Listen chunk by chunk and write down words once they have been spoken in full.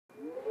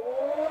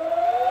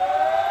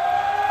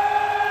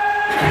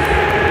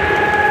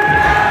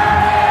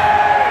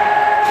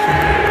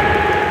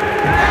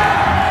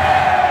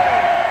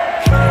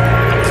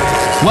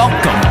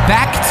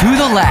back to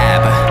the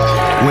lab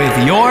with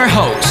your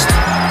host,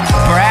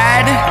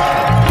 Brad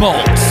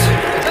Bolt.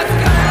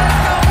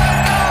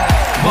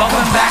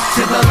 Welcome back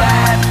to the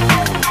lab.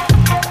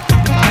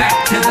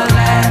 Back to the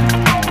lab.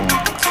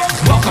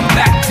 Welcome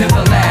back to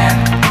the lab.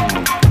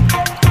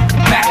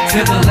 Back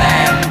to the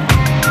lab.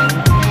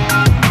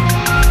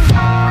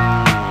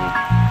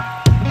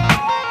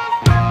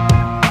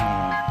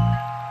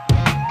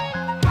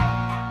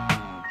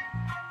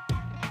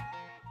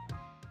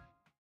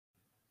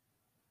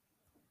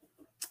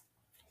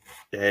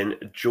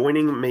 And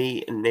joining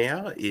me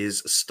now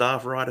is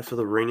staff writer for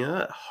The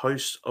Ringer,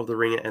 host of The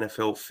Ringer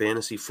NFL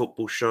Fantasy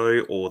Football Show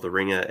or The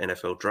Ringer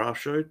NFL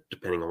Draft Show,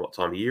 depending on what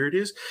time of year it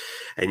is.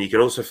 And you can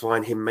also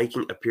find him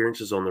making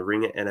appearances on The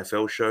Ringer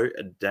NFL Show,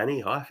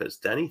 Danny Heifetz.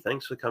 Danny,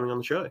 thanks for coming on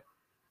the show.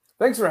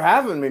 Thanks for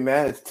having me,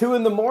 man. It's 2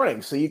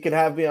 a.m, so you can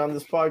have me on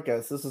this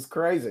podcast. This is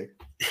crazy.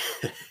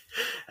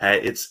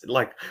 It's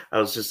like I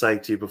was just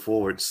saying to you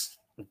before, it's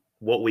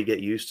what we get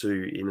used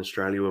to in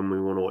Australia when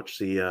we want to watch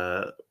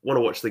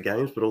the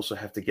games, but also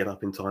have to get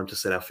up in time to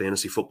set our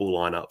fantasy football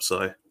lineup.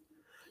 So,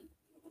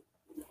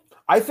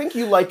 I think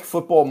you like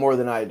football more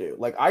than I do.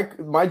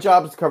 My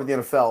job is to cover the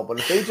NFL, but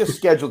if they just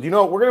scheduled, we're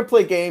going to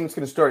play a game. It's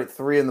going to start at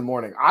 3 a.m.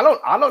 I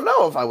don't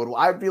know if I would.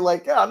 I'd be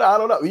like, yeah, no, I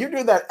don't know. You're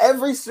doing that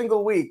every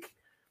single week.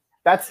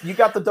 You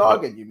got the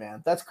dog in you,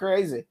 man. That's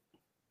crazy.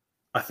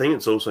 I think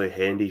it's also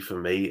handy for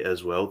me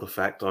as well. The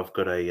fact I've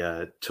got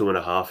a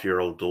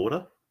 2.5-year-old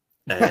daughter.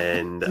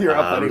 And you're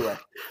up anyway.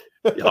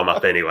 I'm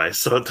up anyway,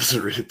 so it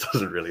doesn't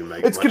really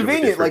make. It's much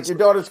convenient. Of a difference. Like your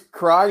daughter's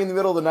crying in the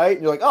middle of the night,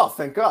 and you're like, "Oh,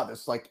 thank God!"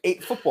 There's like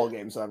 8 football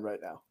games on right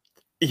now.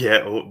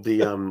 Yeah, well,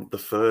 the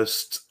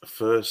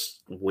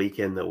first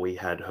weekend that we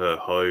had her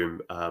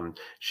home,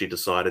 she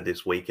decided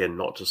this weekend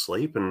not to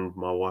sleep, and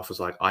my wife was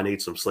like, "I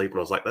need some sleep," and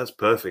I was like, "That's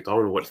perfect. I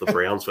want to watch the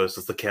Browns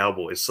versus the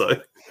Cowboys."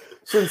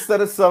 So instead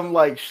of some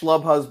like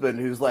schlub husband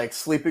who's like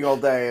sleeping all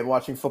day and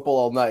watching football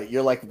all night,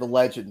 you're like the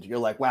legend. You're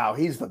like, wow,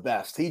 he's the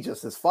best. He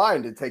just is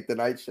fine to take the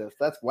night shift.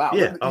 That's wow.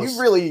 Yeah, you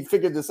really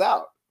figured this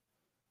out.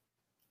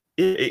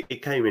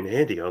 It came in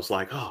handy. I was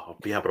like, oh, I'll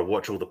be able to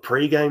watch all the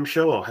pregame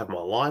show. I'll have my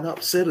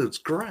lineup set. It's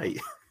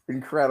great.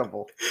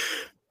 Incredible.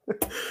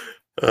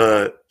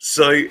 I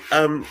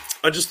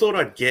just thought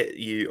I'd get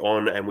you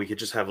on and we could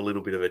just have a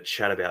little bit of a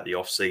chat about the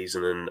off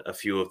season and a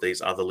few of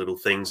these other little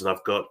things. And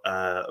I've got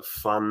a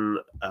fun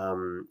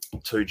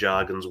 2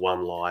 jargons,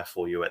 1 lie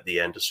for you at the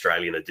end,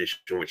 Australian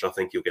edition, which I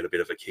think you'll get a bit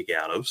of a kick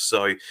out of.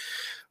 So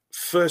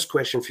first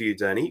question for you,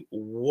 Danny,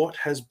 what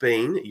has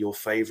been your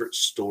favorite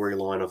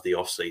storyline of the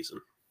off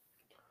season?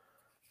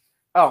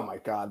 Oh my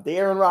God, the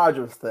Aaron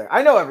Rodgers thing.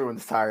 I know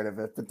everyone's tired of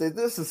it, but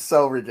this is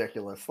so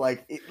ridiculous.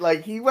 Like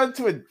he went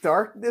to a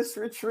darkness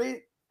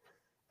retreat,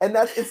 and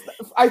I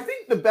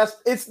think the best.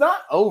 It's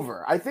not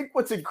over. I think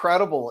what's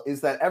incredible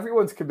is that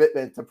everyone's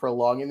commitment to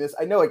prolonging this.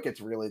 I know it gets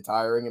really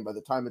tiring, and by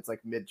the time it's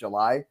like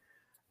mid-July,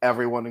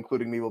 everyone,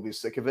 including me, will be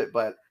sick of it.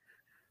 But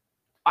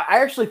I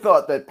actually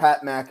thought that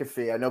Pat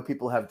McAfee. I know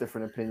people have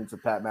different opinions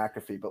of Pat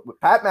McAfee, but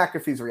Pat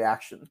McAfee's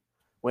reaction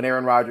when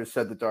Aaron Rodgers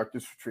said the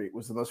darkness retreat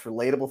was the most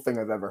relatable thing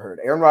I've ever heard.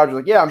 Aaron Rodgers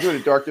like, yeah, I'm doing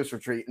a darkness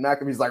retreat. And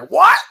McAfee's like,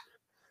 what?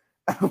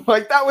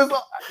 Like, that was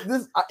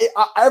this.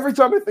 Every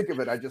time I think of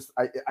it,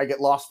 I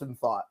get lost in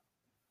thought.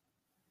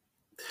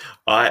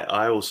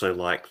 I also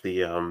like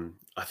the,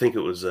 I think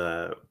it was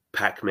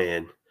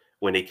Pac-Man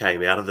when he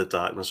came out of the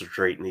darkness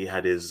retreat and he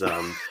had his,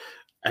 and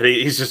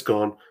he's just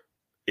gone,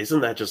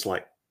 isn't that just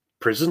like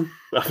prison?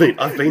 I mean,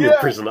 I've been in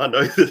prison. I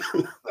know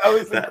that. That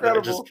was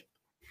incredible.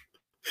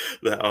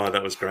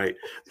 That was great.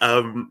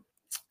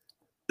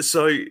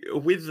 So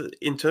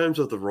in terms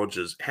of the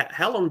Rodgers,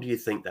 how long do you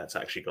think that's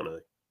actually going to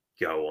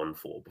go on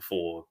for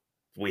before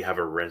we have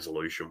a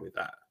resolution with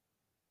that?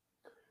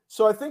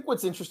 So I think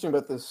what's interesting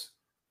about this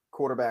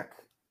quarterback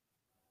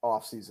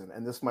offseason,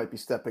 and this might be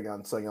stepping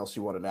on something else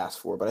you wanted to ask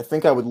for, but I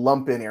think I would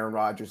lump in Aaron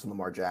Rodgers and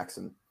Lamar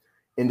Jackson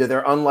into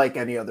their unlike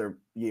any other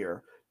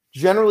year.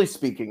 Generally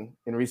speaking,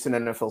 in recent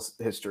NFL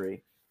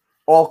history,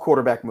 all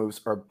quarterback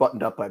moves are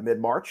buttoned up by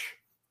mid-March.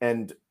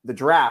 And the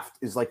draft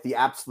is like the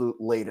absolute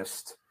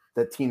latest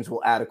that teams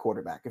will add a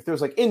quarterback. If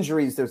there's like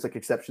injuries, there's like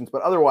exceptions.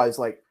 But otherwise,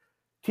 like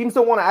teams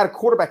don't want to add a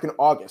quarterback in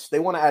August. They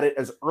want to add it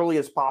as early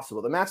as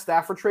possible. The Matt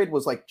Stafford trade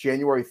was like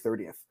January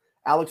 30th.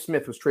 Alex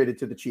Smith was traded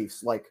to the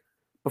Chiefs like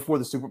before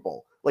the Super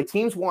Bowl. Like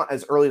teams want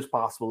as early as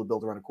possible to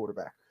build around a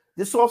quarterback.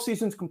 This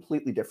offseason is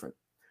completely different.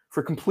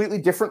 For completely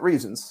different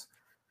reasons,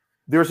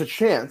 there's a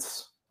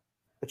chance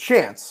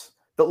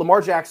that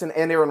Lamar Jackson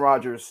and Aaron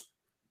Rodgers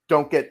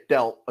don't get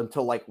dealt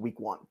until like week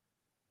 1.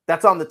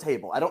 That's on the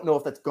table. I don't know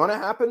if that's going to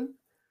happen.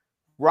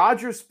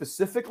 Rodgers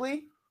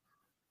specifically,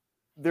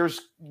 there's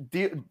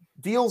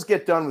deals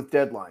get done with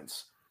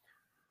deadlines.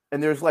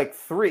 And there's like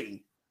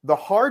 3. The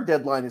hard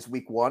deadline is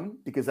week 1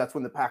 because that's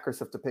when the Packers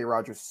have to pay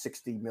Rodgers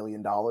 $60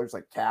 million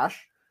like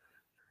cash.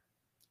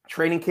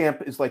 Training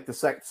camp is like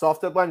the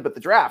soft deadline, but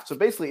the draft. So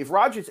basically, if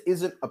Rodgers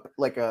isn't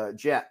like a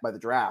Jet by the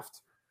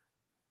draft,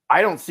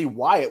 I don't see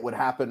why it would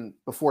happen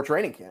before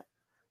training camp.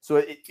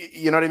 So,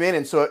 you know what I mean?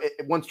 And so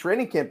once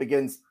training camp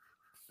begins,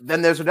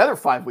 then there's another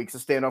 5 weeks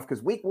of standoff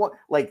because week one,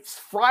 like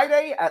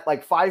Friday at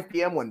like 5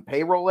 p.m. when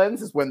payroll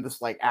ends is when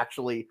this like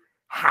actually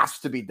has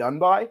to be done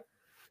by.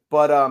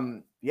 But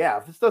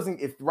yeah,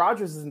 if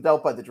Rodgers isn't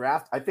dealt by the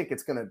draft, I think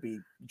it's going to be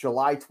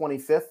July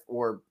 25th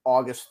or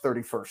August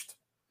 31st.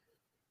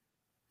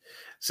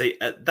 See,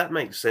 that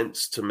makes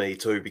sense to me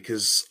too,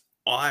 because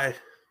a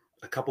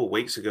couple of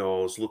weeks ago,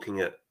 I was looking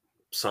at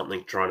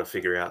something, trying to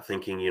figure out,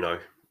 thinking,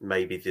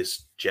 maybe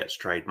this Jets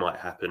trade might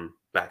happen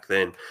back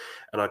then.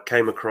 And I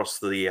came across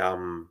the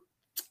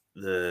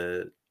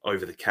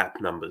over the cap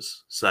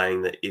numbers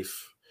saying that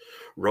if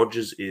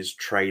Rodgers is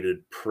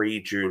traded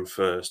pre-June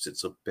 1st,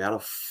 it's about a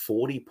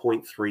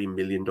 $40.3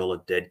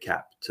 million dead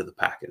cap to the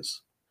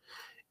Packers.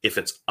 If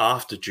it's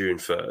after June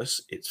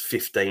 1st, it's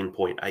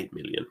 $15.8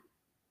 million.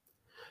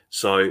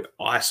 So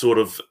I sort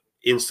of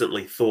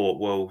instantly thought,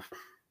 well,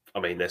 I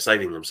mean, they're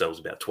saving themselves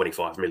about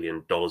 $25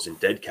 million in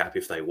dead cap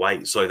if they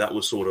wait. So that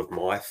was sort of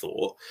my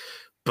thought.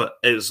 But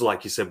it was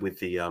like you said with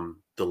the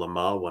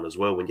Lamar one as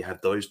well, when you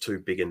have those two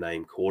bigger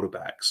name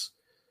quarterbacks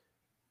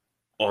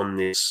on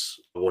this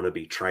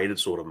want-to-be traded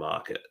sort of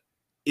market,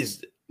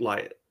 is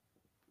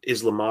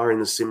Lamar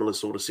in a similar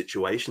sort of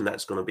situation?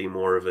 That's going to be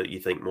more of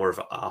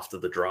a after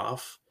the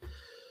draft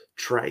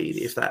trade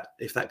if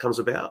that comes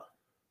about.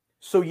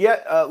 So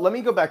let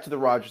me go back to the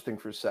Rodgers thing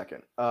for a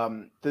second.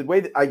 The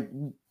way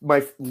that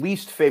my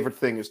least favorite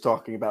thing is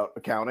talking about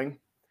accounting,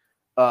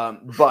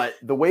 but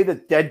the way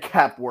that dead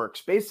cap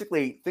works,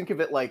 basically, think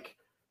of it like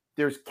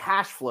there's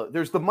cash flow,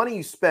 there's the money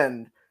you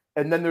spend,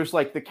 and then there's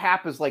like the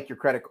cap is like your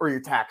credit or your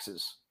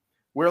taxes,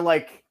 where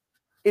like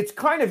it's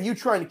kind of you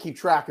trying to keep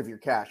track of your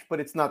cash, but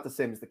it's not the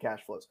same as the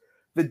cash flows.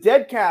 The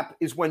dead cap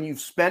is when you've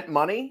spent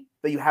money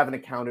that you haven't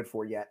accounted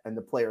for yet, and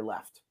the player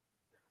left.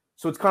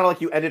 So it's kind of like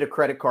you edit a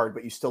credit card,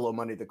 but you still owe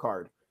money to the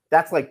card.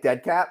 That's like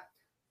dead cap.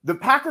 The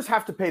Packers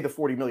have to pay the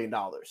 $40 million.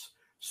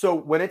 So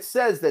when it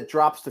says that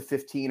drops to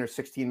 15 or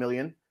 16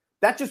 million,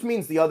 that just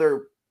means the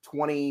other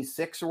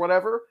 26 or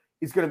whatever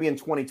is going to be in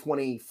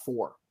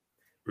 2024.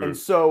 And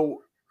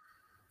so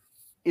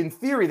in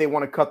theory, they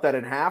want to cut that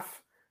in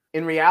half.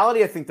 In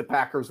reality, I think the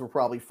Packers were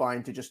probably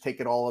fine to just take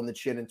it all on the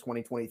chin in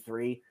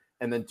 2023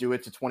 and then do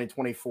it to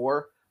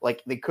 2024.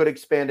 Like they could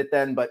expand it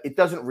then, but it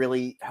doesn't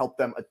really help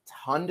them a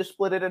ton to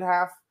split it in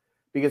half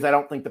because I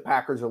don't think the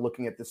Packers are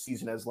looking at this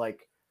season as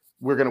like,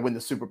 we're going to win the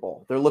Super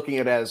Bowl. They're looking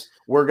at it as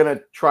we're going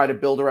to try to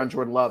build around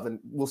Jordan Love and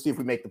we'll see if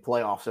we make the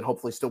playoffs and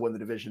hopefully still win the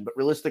division. But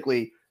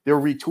realistically, they're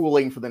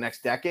retooling for the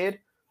next decade.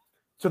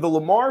 To the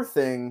Lamar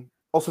thing,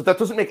 also, if that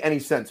doesn't make any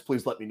sense,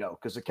 please let me know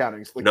because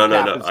accounting is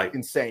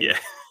insane. Yeah.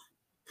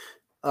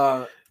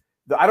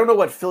 I don't know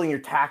what filling your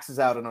taxes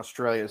out in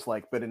Australia is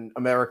like, but in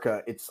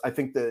America, I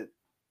think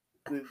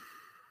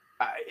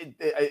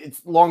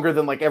it's longer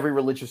than like every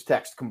religious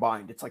text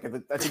combined. It's like I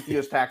think the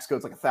U.S. tax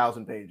code's like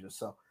 1,000 pages.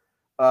 So,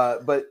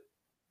 but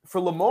for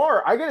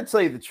Lamar, I got to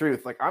tell you the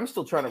truth. Like I'm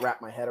still trying to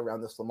wrap my head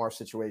around this Lamar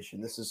situation.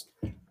 This is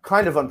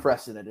kind of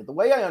unprecedented. The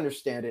way I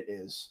understand it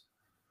is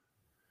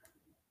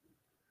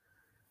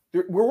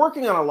we're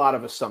working on a lot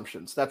of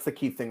assumptions. That's the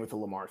key thing with the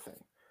Lamar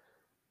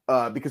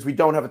thing, because we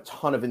don't have a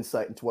ton of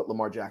insight into what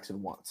Lamar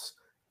Jackson wants.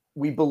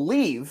 We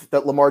believe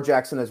that Lamar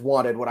Jackson has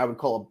wanted what I would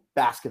call a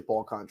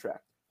basketball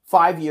contract.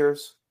 5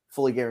 years,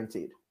 fully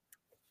guaranteed.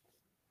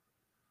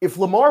 If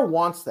Lamar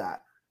wants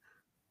that,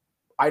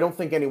 I don't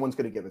think anyone's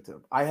going to give it to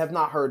him. I have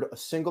not heard a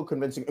single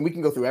convincing, and we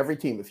can go through every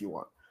team if you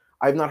want.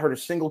 I have not heard a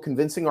single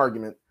convincing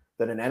argument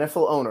that an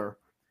NFL owner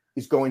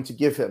is going to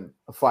give him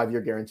a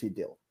 5-year guaranteed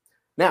deal.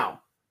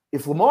 Now,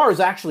 if Lamar is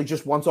actually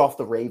just wants off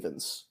the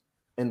Ravens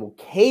and will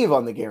cave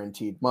on the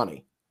guaranteed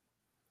money,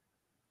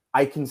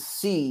 I can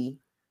see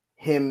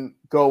him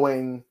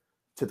going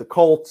to the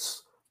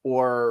Colts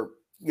or,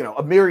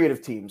 a myriad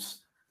of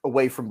teams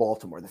away from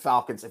Baltimore, the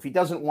Falcons. If he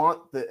doesn't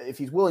if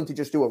he's willing to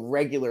just do a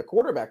regular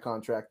quarterback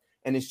contract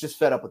and is just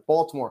fed up with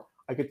Baltimore,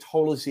 I could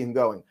totally see him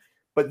going.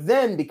 But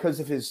then because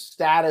of his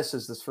status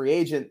as this free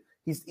agent,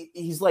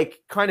 he's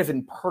like kind of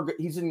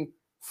he's in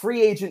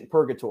free agent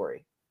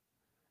purgatory.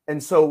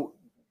 And so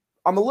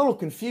I'm a little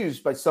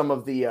confused by some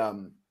of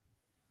the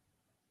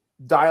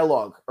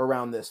dialogue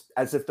around this,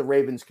 as if the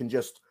Ravens can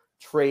just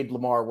trade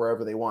Lamar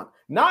wherever they want.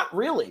 Not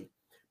really,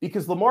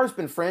 because Lamar's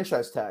been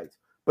franchise tagged,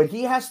 but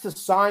he has to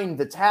sign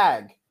the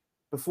tag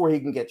before he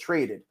can get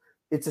traded.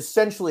 It's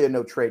essentially a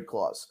no trade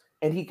clause,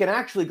 and he can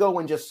actually go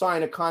and just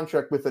sign a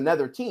contract with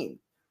another team.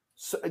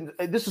 So, and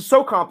this is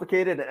so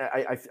complicated.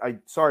 I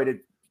sorry to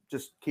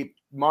just keep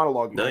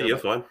monologuing. No, you're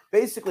fine.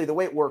 Basically, the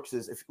way it works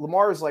is if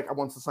Lamar is like, I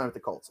want to sign with the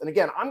Colts. And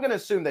again, I'm going to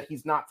assume that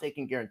he's not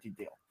taking guaranteed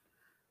deal.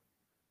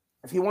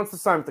 If he wants to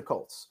sign with the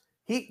Colts,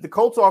 the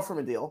Colts offer him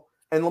a deal,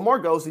 and Lamar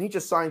goes and he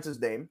just signs his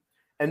name,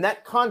 and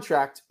that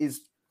contract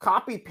is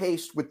copy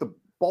paste with the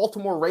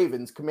Baltimore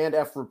Ravens Command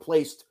F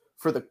replaced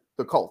for the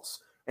Colts.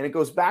 And it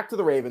goes back to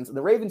the Ravens, and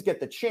the Ravens get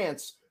the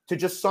chance to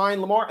just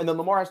sign Lamar, and then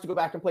Lamar has to go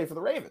back and play for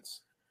the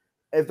Ravens.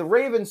 If the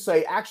Ravens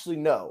say, actually,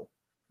 no,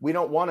 we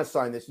don't want to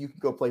sign this, you can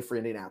go play for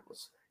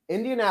Indianapolis.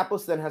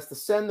 Indianapolis then has to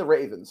send the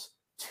Ravens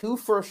 2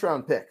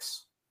 first-round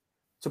picks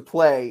to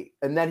play,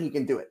 and then he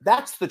can do it.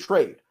 That's the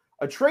trade.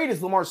 A trade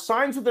is Lamar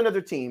signs with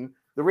another team.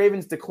 The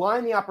Ravens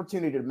decline the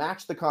opportunity to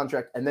match the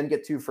contract and then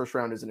get 2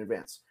 first-rounders in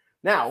advance.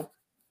 Now,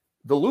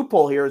 the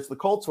loophole here is the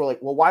Colts were like,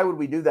 well, why would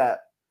we do that?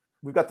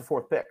 We've got the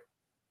 4th pick.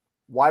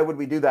 Why would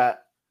we do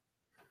that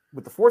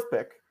with the 4th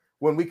pick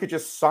when we could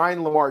just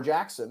sign Lamar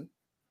Jackson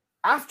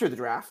after the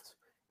draft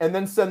and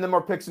then send them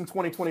our picks in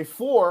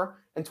 2024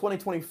 and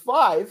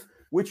 2025,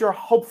 which are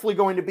hopefully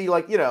going to be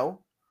like,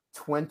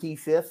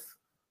 25th,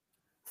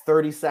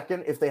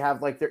 32nd if they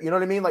have like their, you know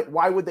what I mean? Like,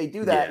 why would they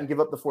do that and give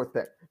up the 4th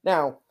pick?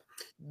 Now,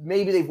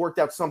 maybe they've worked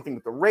out something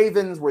with the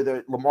Ravens where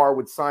the Lamar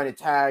would sign a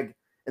tag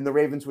and the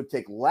Ravens would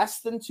take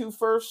less than 2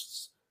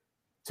 firsts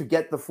to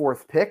get the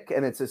 4th pick.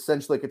 And it's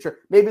essentially like a trade.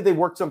 Maybe they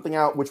worked something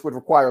out which would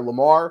require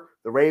Lamar,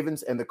 the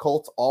Ravens, and the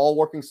Colts all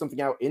working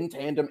something out in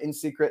tandem, in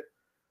secret.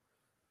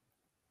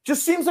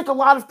 Just seems like a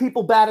lot of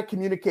people bad at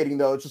communicating,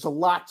 though. It's just a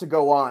lot to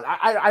go on.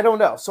 I don't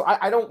know. So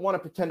I don't want to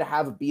pretend to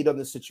have a beat on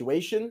the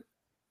situation,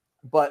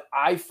 but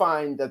I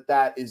find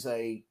that is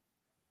a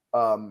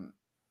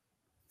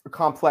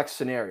complex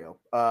scenario.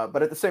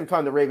 But at the same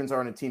time, the Ravens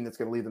aren't a team that's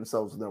going to leave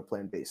themselves with no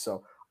plan B.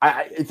 So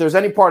if there's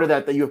any part of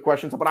that you have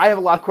questions on, but I have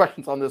a lot of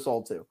questions on this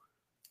all too.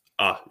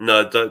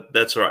 No,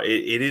 that's right.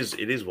 It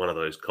is one of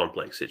those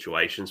complex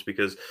situations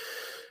because,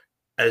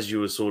 as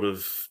you were sort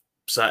of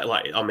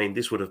saying,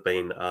 this would have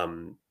been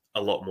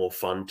a lot more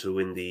fun too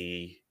in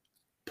the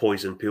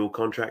poison pill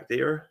contract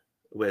era,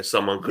 where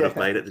someone could have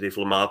made it that if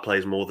Lamar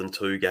plays more than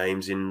 2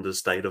 games in the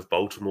state of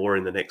Baltimore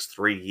in the next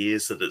 3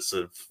 years, that it's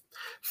a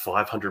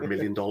 $500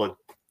 million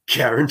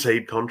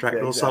guaranteed contract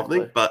or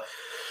something. But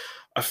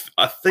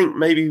I think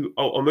maybe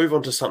I'll move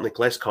on to something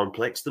less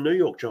complex. The New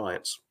York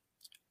Giants.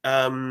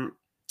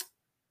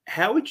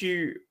 How would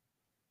you?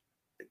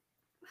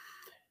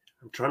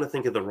 I'm trying to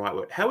think of the right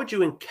word. How would you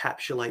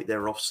encapsulate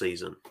their off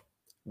season?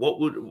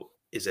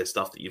 Is there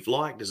stuff that you've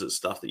liked? Is it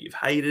stuff that you've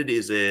hated?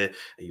 Are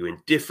you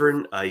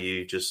indifferent? Are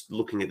you just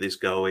looking at this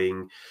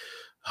going,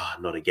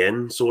 not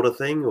again, sort of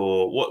thing?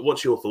 Or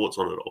what's your thoughts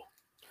on it all?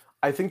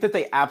 I think that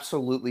they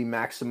absolutely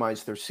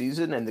maximize their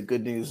season, and the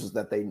good news is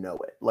that they know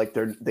it. Like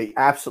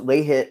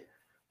they hit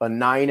a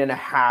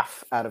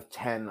 9.5 out of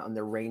 10 on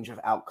their range of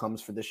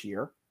outcomes for this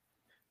year.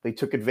 They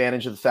took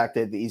advantage of the fact they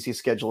had the easiest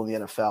schedule in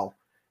the NFL,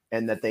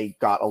 and that they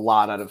got a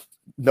lot out of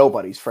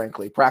nobodies,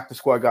 frankly, practice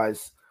squad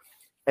guys.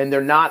 And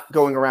they're not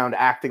going around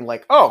acting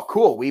like, oh,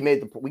 cool, we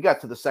got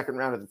to the 2nd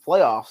round of the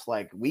playoffs,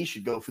 like we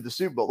should go for the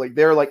Super Bowl. Like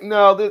they're like,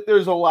 no,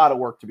 there's a lot of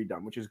work to be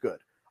done, which is good.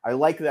 I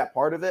like that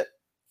part of it.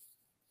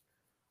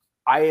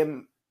 I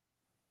am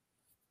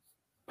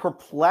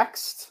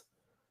perplexed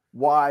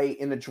why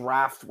in a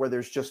draft where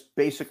there's just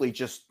basically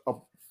just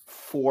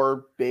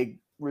 4 big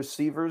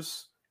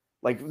receivers,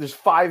 like there's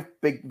 5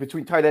 big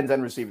between tight ends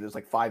and receiver, there's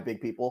like 5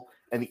 big people,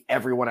 and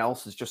everyone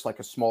else is just like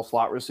a small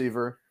slot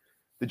receiver.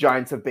 The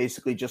Giants have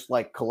basically just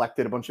like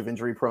collected a bunch of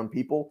injury-prone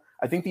people.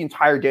 I think the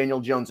entire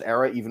Daniel Jones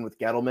era, even with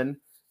Gettleman,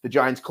 the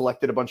Giants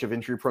collected a bunch of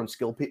injury-prone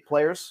skill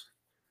players.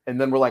 And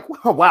then we're like,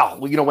 wow, well,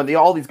 when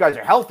all these guys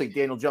are healthy,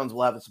 Daniel Jones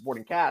will have a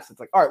supporting cast. It's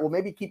like, all right, well,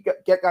 maybe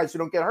get guys who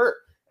don't get hurt.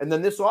 And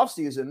then this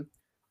offseason,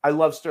 I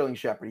love Sterling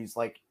Shepard. He's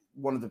like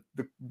one of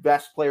the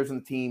best players on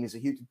the team. He's a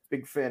huge,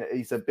 big fan.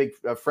 He's a big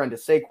friend of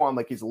Saquon,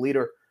 like he's a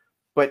leader.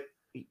 But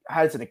he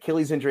has an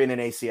Achilles injury and an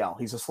ACL.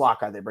 He's a slot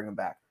guy. They bring him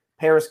back.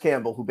 Paris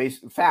Campbell, who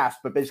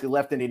basically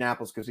left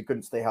Indianapolis because he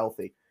couldn't stay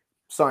healthy.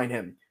 Sign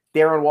him.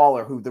 Darren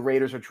Waller, who the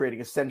Raiders are trading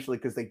essentially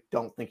because they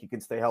don't think he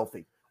can stay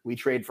healthy. We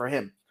trade for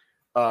him.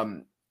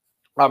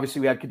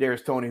 Obviously, we had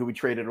Kadarius Toney, who we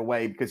traded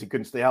away because he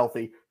couldn't stay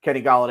healthy.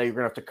 Kenny Golladay, you're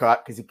going to have to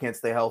cut because he can't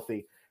stay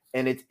healthy.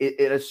 And at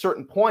a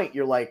certain point,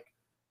 you're like,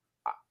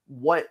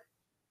 what?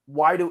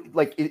 Why do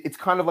it's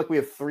kind of like we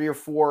have 3 or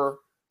 4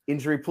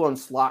 injury-prone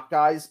slot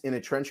guys in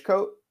a trench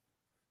coat,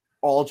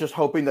 all just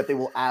hoping that they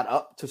will add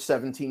up to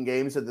 17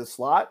 games at the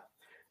slot.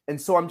 And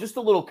so I'm just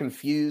a little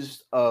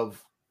confused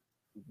of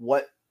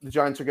what the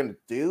Giants are going to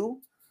do.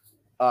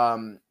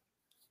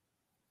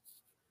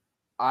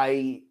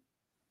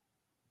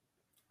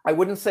 I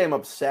wouldn't say I'm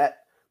upset,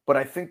 but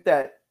I think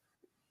that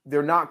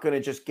they're not going to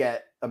just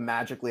get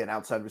magically an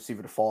outside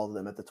receiver to fall to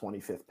them at the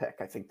 25th pick.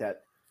 I think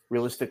that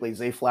realistically,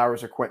 Zay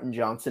Flowers or Quentin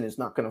Johnson is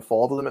not going to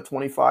fall to them at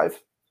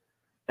 25.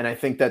 And I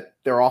think that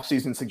their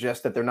offseason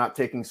suggests that they're not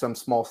taking some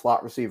small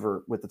slot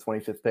receiver with the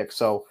 25th pick.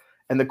 So,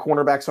 and the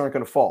cornerbacks aren't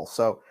going to fall.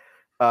 So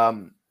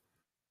I'm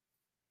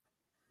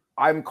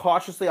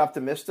cautiously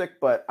optimistic,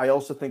 but I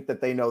also think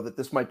that they know that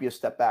this might be a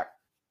step back.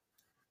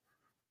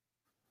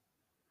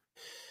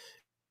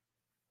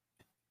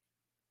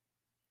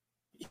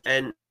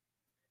 And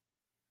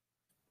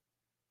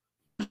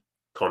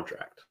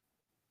contract,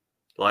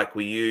 like,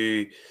 were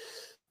you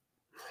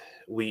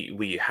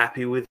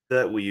happy with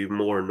that? Were you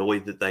more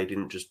annoyed that they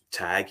didn't just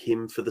tag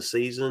him for the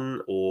season,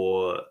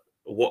 or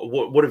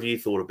what have you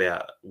thought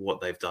about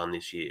what they've done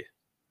this year?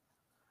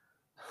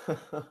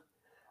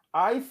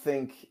 I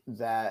think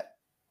that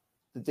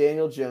the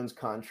Daniel Jones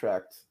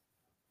contract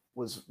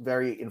was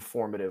very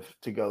informative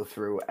to go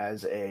through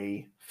as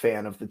a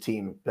fan of the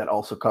team that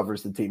also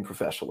covers the team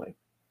professionally.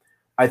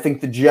 I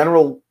think the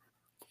general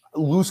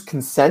loose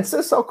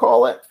consensus, I'll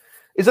call it,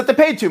 is that they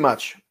paid too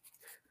much.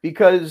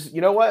 Because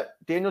you know what?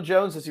 Daniel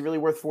Jones, is he really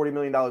worth $40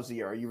 million a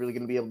year? Are you really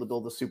going to be able to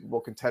build a Super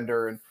Bowl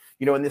contender? And,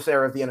 in this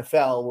era of the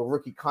NFL where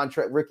rookie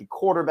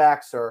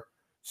quarterbacks are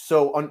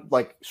so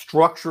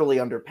structurally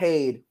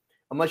underpaid,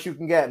 unless you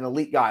can get an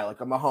elite guy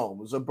like a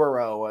Mahomes, a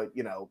Burrow,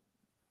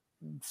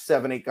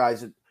 7-8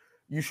 guys,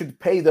 you should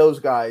pay those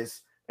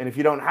guys. And if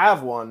you don't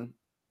have one,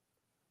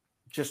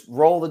 just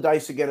roll the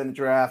dice again in the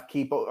draft,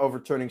 keep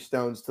overturning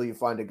stones till you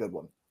find a good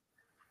one.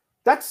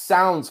 That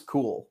sounds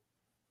cool.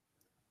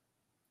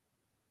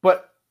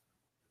 But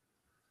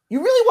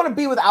you really want to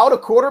be without a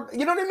quarter.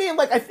 You know what I mean?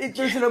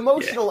 There's an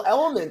emotional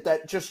element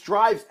that just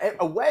drives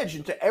a wedge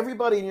into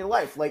everybody in your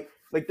life. Like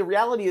the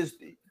reality is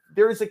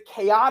there is a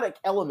chaotic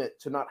element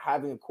to not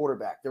having a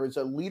quarterback. There is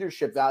a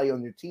leadership value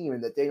on your team,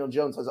 and that Daniel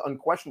Jones has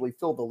unquestionably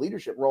filled the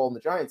leadership role in the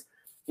Giants.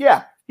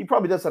 Yeah, he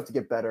probably does have to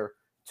get better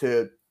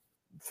to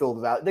fill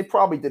the value. They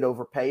probably did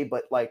overpay,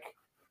 but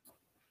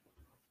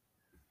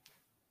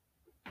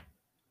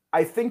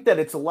I think that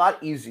it's a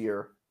lot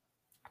easier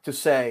to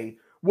say,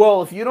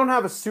 well, if you don't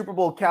have a Super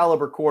Bowl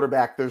caliber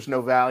quarterback, there's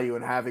no value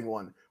in having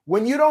one.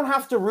 When you don't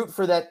have to root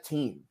for that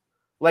team.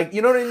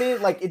 You know what I mean?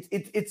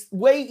 It's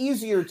way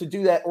easier to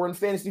do that. Or in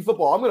fantasy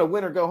football, I'm going to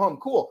win or go home.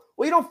 Cool.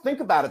 Well, you don't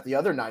think about it the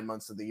other 9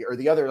 months of the year or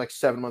the other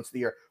 7 months of the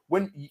year.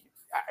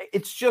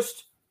 It's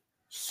just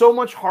so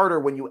much harder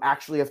when you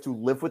actually have to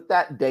live with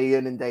that day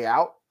in and day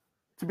out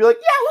to be like,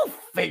 yeah, we'll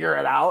figure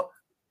it out.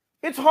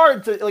 It's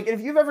hard to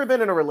if you've ever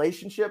been in a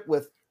relationship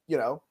with,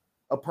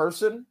 a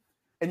person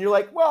and you're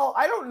like, well,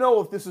 I don't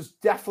know if this is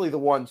definitely the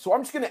one, so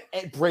I'm just going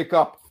to break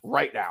up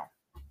right now.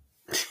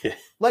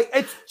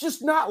 It's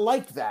just not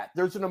like that.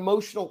 There's an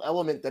emotional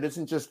element that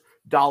isn't just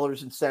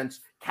dollars and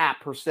cents,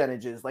 cap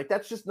percentages.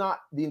 That's just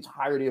not the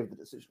entirety of the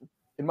decision,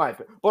 in my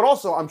opinion. But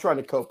also, I'm trying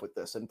to cope with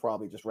this and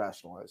probably just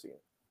rationalizing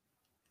it.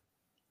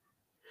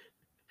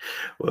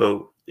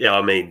 Well, yeah,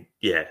 I mean,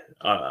 yeah,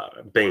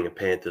 being a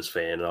Panthers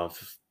fan,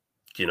 I've,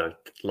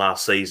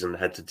 last season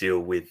had to deal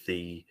with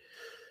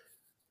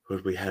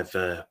we have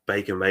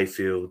Baker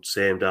Mayfield,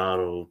 Sam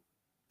Darnold,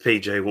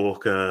 PJ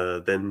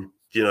Walker. Then,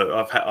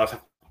 I've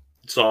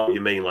so you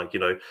mean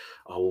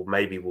oh,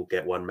 maybe we'll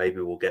get one,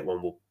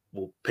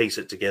 we'll piece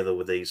it together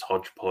with these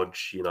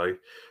hodgepodge,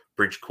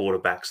 bridge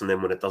quarterbacks, and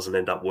then when it doesn't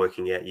end up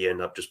working out, you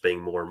end up just being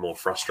more and more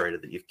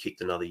frustrated that you've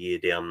kicked another year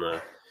down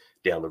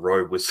the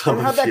road with some.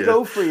 And how'd that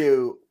go for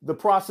you? The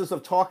process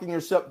of talking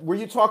yourself, were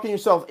you talking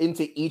yourself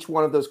into each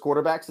one of those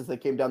quarterbacks as they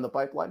came down the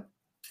pipeline?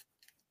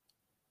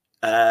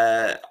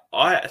 I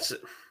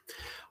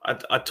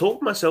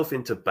talked myself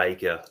into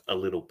Baker a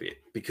little bit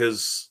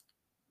because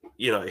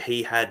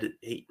he had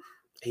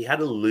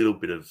a little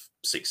bit of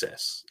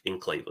success in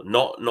Cleveland,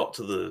 not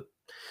to the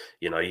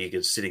you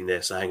could sitting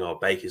there saying, oh,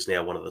 Baker's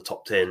now one of the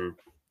top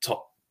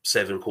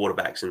 7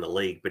 quarterbacks in the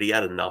league, but he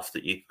had enough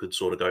that you could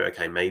sort of go,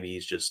 okay, maybe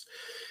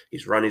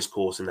he's run his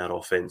course in that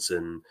offense.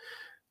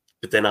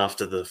 But then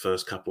after the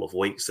first couple of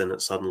weeks, then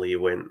it suddenly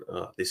went,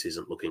 oh, this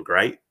isn't looking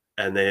great.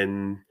 And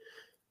then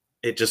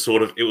it just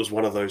it was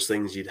one of those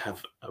things. You'd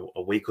have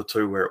a week or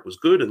two where it was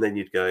good, and then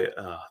you'd go,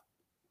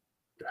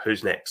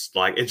 who's next?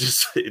 It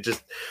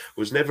just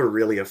was never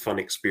really a fun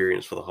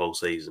experience for the whole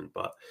season.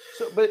 But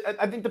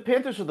I think the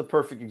Panthers are the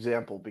perfect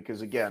example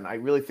because, again, I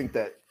really think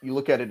that you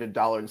look at it in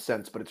dollar and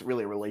cents, but it's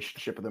really a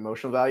relationship with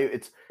emotional value.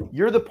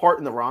 You're the part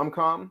in the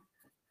rom-com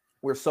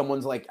where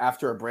someone's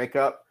after a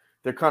breakup,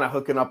 they're kind of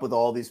hooking up with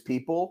all these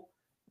people,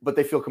 but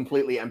they feel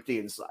completely empty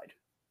inside.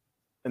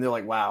 And they're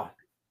like, wow,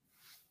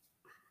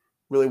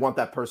 really want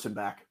that person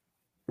back.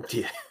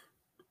 Yeah.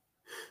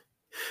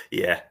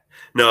 Yeah.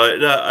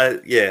 No,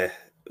 yeah.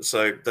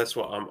 So that's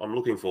what I'm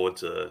looking forward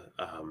to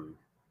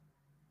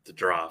the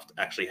draft,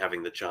 actually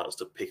having the chance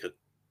to pick a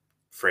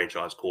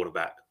franchise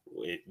quarterback.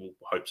 We'll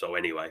hope so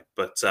anyway.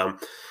 But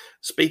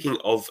speaking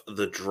of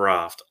the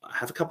draft, I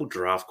have a couple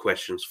draft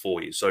questions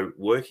for you. So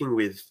working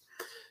with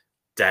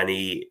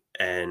Danny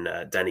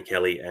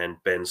Kelly and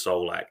Ben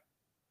Solak,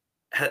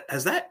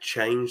 has that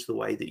changed the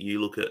way that you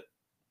look at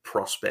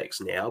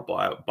prospects now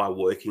by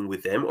working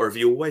with them? Or have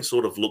you always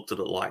sort of looked at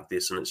it like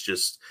this and it's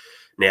just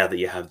now that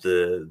you have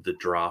the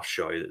draft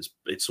show,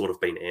 it's sort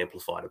of been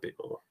amplified a bit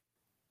more?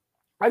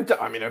 I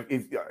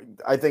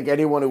think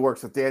anyone who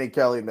works with Danny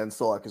Kelly and Ben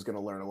Solak is going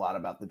to learn a lot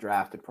about the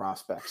draft and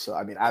prospects. So,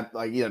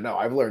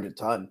 I've learned a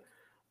ton.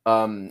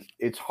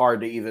 It's hard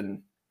to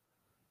even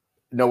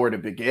know where to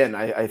begin.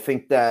 I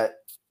think that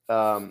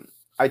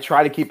I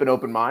try to keep an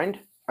open mind.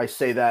 I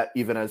say that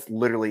even as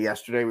literally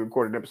yesterday, we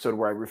recorded an episode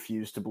where I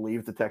refused to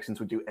believe the Texans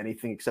would do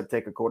anything except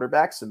take a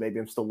quarterback. So maybe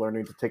I'm still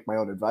learning to take my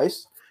own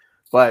advice.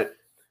 But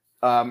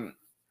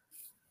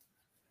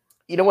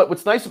you know what?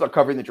 What's nice about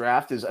covering the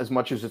draft is, as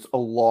much as it's a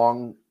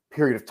long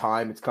period of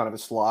time, it's kind of a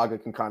slog.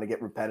 It can kind of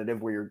get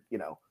repetitive where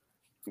you're,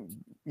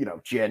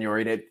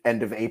 January to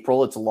end of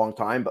April. It's a long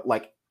time. But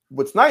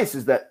what's nice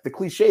is that the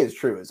cliche is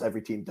true, is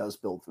every team does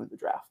build through the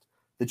draft.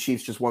 The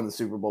Chiefs just won the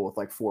Super Bowl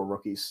with 4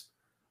 rookies,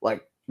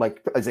 like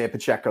Isaiah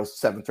Pacheco's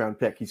 7th round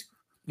pick. He's,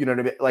 you know what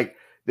I mean?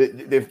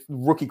 The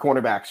rookie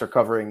cornerbacks are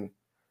covering,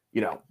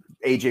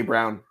 AJ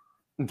Brown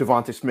and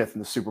Devontae Smith in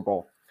the Super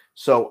Bowl.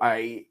 So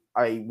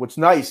what's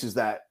nice is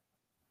that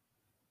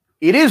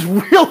it is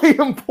really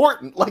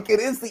important. Like, it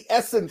is the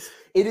essence.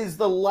 It is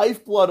the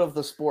lifeblood of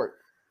the sport.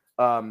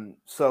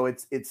 So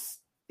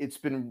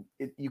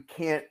you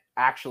can't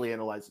actually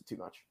analyze it too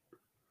much.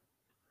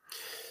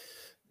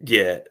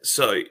 Yeah.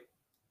 So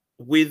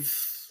with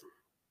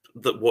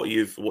what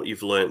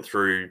you've learned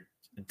through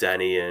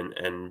Danny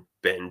and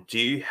Ben, do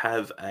you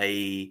have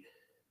a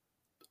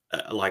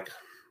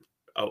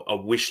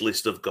wish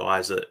list of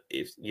guys that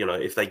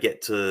if they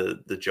get to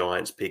the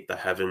Giants pick, they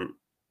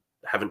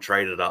haven't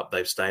traded up,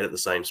 they've stayed at the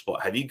same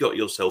spot? Have you got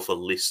yourself a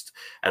list,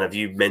 and have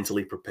you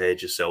mentally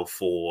prepared yourself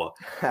for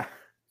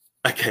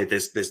okay,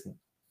 there's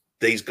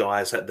these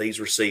guys, these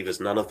receivers,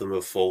 none of them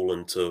have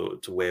fallen to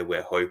where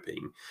we're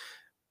hoping.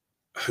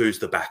 Who's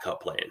the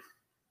backup plan?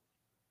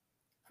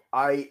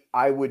 I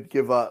would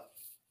give up.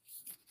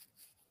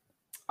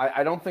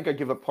 I don't think I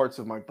give up parts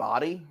of my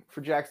body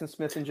for Jackson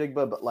Smith and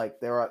Jigba,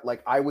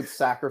 but I would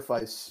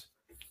sacrifice.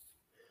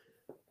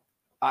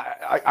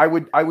 I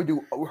would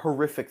do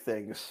horrific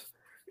things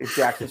if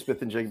Jackson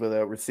Smith and Jigba,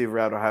 the receiver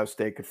out of Ohio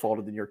State, could fall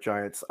to the New York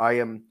Giants.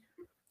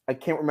 I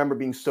can't remember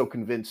being so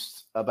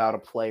convinced about a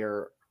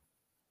player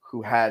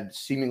who had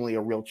seemingly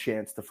a real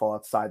chance to fall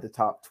outside the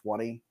top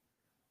 20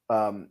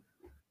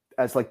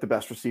 as like the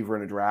best receiver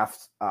in a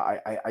draft.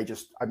 I'm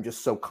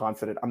just so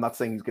confident. I'm not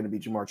saying he's going to be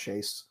Jamar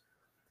Chase,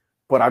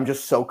 but I'm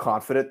just so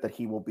confident that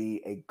he will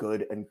be a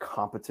good and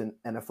competent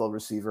NFL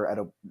receiver at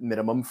a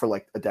minimum for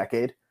like a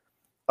decade,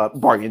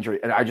 barring injury.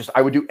 And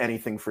I would do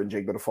anything for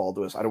Njigba to fall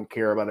to us. I don't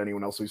care about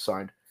anyone else who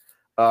signed.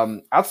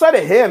 Outside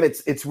of him,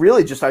 it's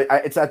really just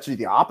it's actually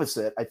the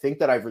opposite. I think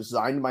that I've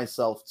resigned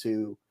myself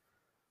to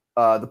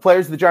the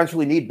players the Giants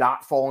really need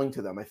not falling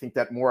to them. I think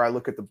that more I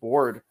look at the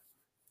board,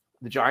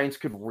 the Giants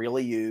could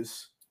really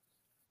use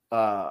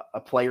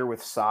a player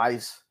with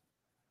size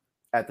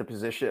at the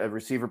position, a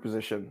receiver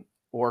position,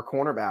 or a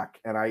cornerback.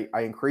 And I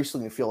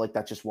increasingly feel like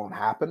that just won't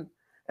happen.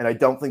 And I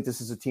don't think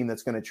this is a team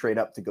that's going to trade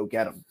up to go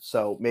get him.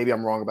 So maybe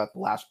I'm wrong about the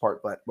last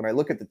part, but when I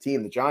look at the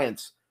team, the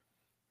Giants,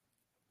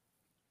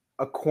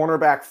 a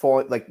cornerback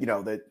fall,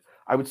 that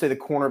I would say the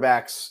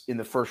cornerbacks in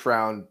the first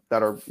round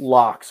that are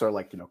locks are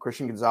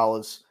Christian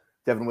Gonzalez,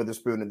 Devin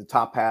Witherspoon in the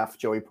top half,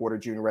 Joey Porter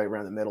Jr. right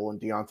around the middle, and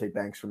Deontay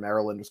Banks from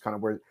Maryland is kind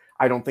of where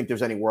I don't think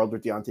there's any world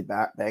where Deontay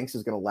Banks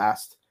is going to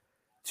last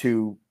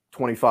to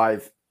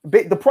 25.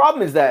 The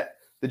problem is that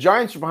the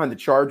Giants are behind the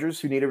Chargers,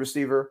 who need a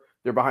receiver.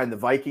 They're behind the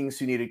Vikings,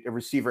 who need a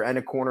receiver and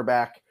a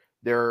cornerback.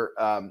 They're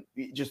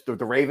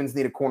the Ravens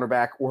need a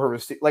cornerback or a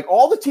receiver. Like,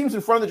 all the teams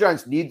in front of the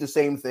Giants need the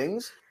same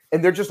things,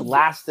 and they're just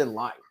last in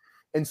line.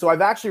 And so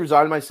I've actually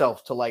resigned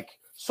myself to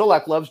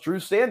Solak loves Drew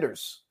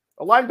Sanders,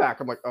 a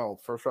linebacker. I'm like, oh,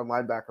 first round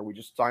linebacker. We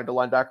just signed a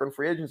linebacker in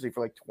free agency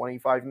for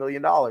 $25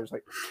 million.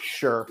 Like,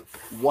 sure,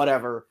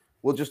 whatever.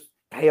 We'll just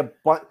pay a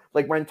bunch.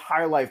 Like, my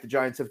entire life, the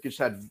Giants have just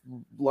had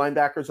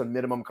linebackers on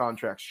minimum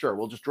contracts. Sure,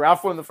 we'll just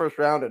draft one in the first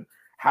round and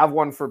have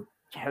one for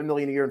 $10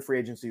 million a year in free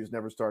agency who's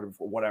never started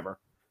before, whatever.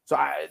 So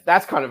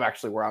that's kind of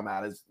actually where I'm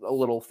at, is a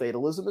little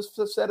fatalism is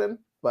set in,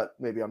 but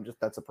maybe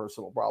that's a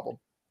personal problem.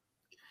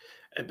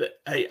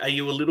 But are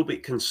you a little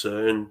bit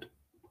concerned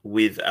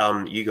with,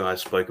 you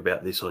guys spoke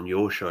about this on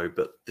your show,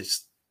 but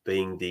this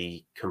being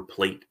the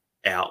complete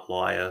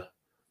outlier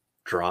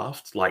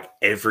draft? Like,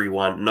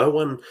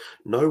 no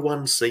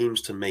one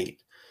seems to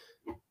meet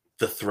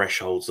the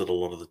thresholds that a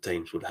lot of the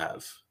teams would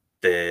have.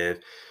 They're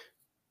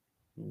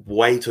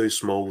way too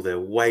small. They're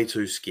way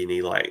too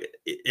skinny. Like,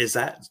 is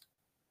that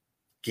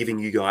giving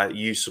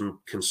you some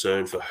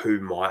concern for who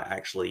might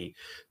actually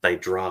they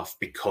draft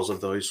because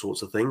of those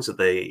sorts of things, that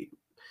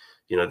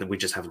that we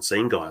just haven't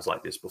seen guys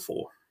like this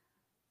before?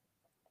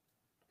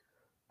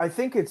 I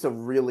think it's a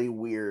really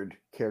weird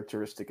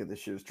characteristic of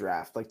this year's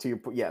draft. Like, to your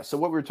point, yeah. So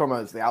what we were talking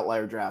about is the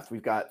outlier draft.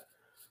 We've got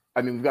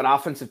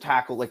offensive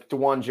tackle, like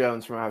DeJuan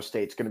Jones from Ohio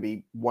State is going to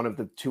be one of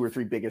the 2 or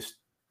 3 biggest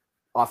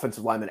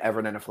offensive linemen ever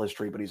in NFL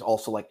history, but he's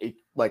also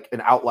like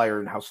an outlier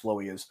in how slow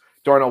he is.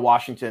 Darnell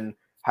Washington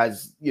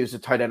is a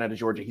tight end out of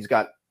Georgia. He's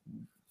got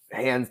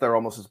hands that are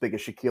almost as big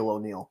as Shaquille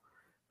O'Neal.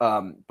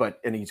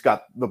 And he's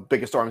got the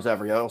biggest arms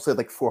ever. He also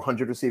had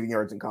 400 receiving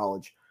yards in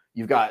college.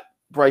 You've got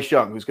Bryce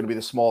Young, who's going to be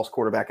the smallest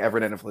quarterback ever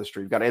in NFL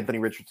history. You've got Anthony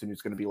Richardson,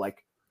 who's going to be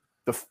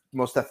the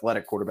most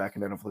athletic quarterback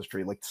in NFL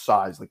history,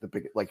 size, the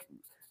big,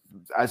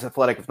 as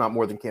athletic, if not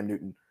more than Cam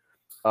Newton.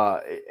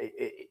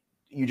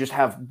 You just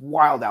have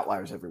wild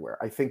outliers everywhere.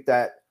 I think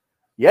that,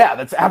 yeah,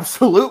 that's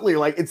absolutely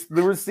it's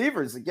the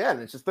receivers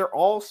again. It's just they're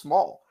all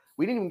small.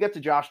 We didn't even get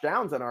to Josh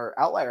Downs on our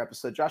outlier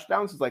episode. Josh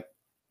Downs is 5'8",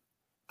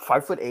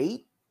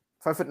 5'9".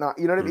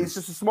 You know what I mean? He's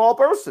just a small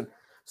person.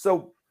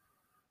 So,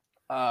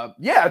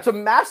 it's a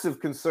massive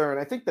concern.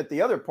 I think that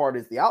the other part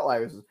is the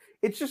outliers.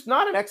 It's just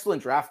not an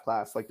excellent draft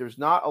class. There's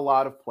not a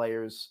lot of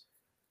players.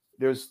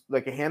 There's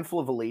a handful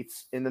of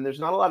elites, and then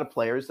there's not a lot of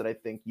players that I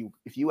think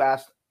if you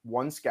asked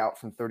one scout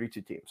from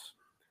 32 teams,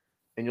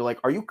 and you're like,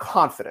 are you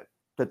confident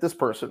that this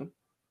person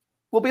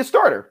will be a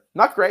starter?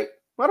 Not great,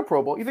 not a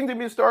Pro Bowl. You think they'd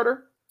be a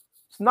starter?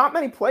 It's not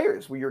many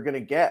players where you're going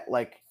to get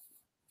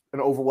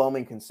an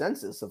overwhelming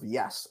consensus of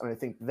yes. And I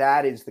think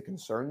that is the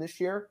concern this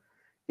year.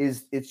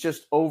 Is it's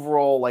just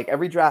overall, like,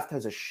 every draft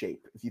has a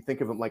shape. If you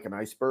think of it like an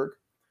iceberg,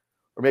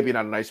 or maybe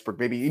not an iceberg,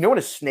 maybe, you know, when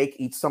a snake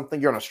eats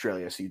something, you're in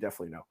Australia, so you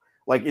definitely know.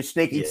 Like, a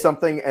snake eats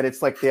something, and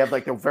it's like they have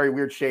like a very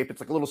weird shape. It's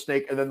like a little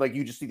snake, and then like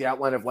you just see the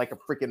outline of like a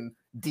freaking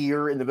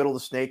deer in the middle of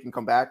the snake and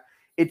come back.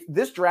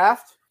 This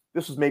draft,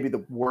 this was maybe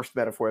the worst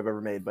metaphor I've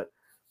ever made, but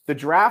the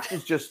draft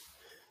is just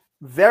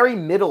very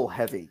middle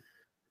heavy.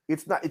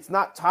 It's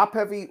not top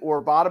heavy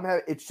or bottom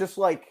heavy. It's just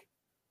like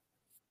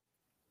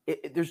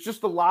there's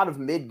just a lot of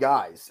mid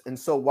guys. And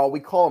so while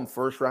we call them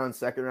first round,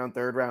 second round,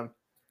 third round,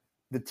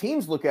 the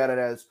teams look at it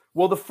as,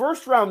 well, the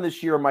first round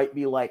this year might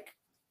be like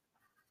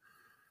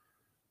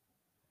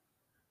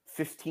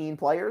 15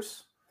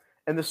 players,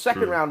 and the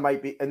second round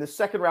might be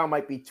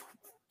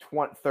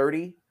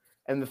 30,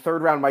 and the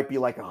third round might be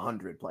like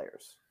 100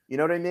 players. You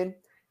know what I mean?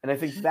 And I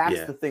think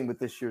that's the thing with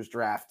this year's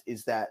draft,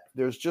 is that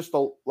there's just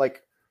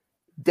like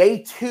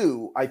day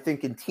 2, I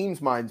think in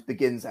teams' minds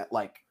begins at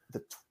like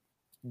the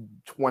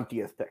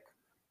 20th pick.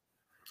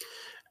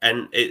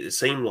 And it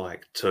seemed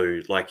like,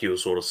 too, like you were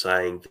sort of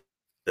saying,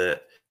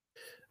 that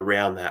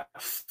around that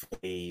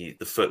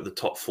the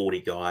top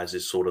 40 guys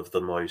is sort of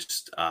the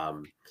most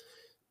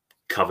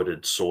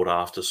coveted, sought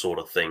after sort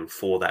of thing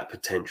for that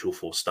potential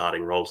for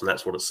starting roles. And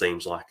that's what it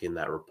seems like in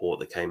that report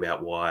that came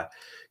out, why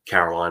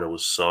Carolina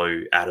was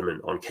so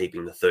adamant on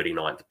keeping the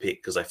 39th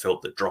pick, because they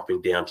felt that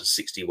dropping down to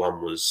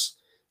 61 was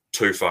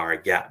too far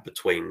a gap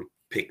between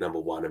pick number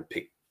 1 and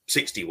pick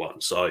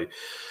 61. So,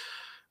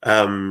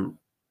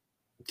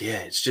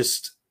 it's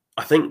just,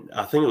 I think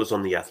it was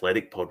on the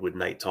Athletic pod with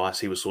Nate Tice.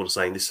 He was sort of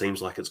saying this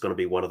seems like it's going to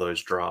be one of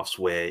those drafts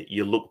where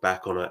you look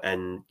back on it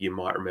and you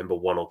might remember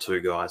 1 or 2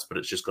 guys, but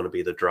it's just going to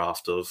be the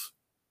draft of,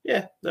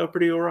 they were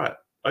pretty all right.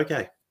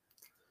 Okay.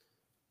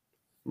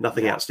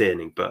 Nothing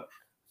outstanding, but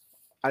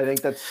I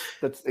think that's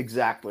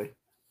exactly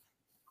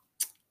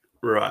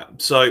right.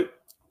 So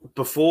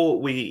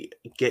before we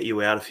get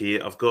you out of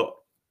here, I've got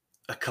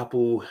a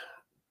couple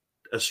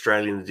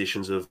Australian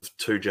editions of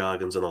 2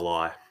 Jargons and a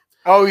Lie.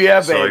 Oh, yeah,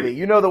 baby. So,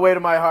 you know the way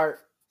to my heart.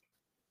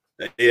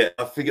 Yeah,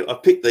 I figured I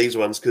picked these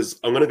ones because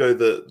I'm going to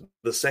go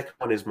the second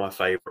one is my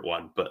favorite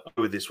one, but I'll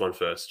go with this one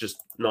first. Just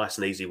nice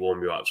and easy,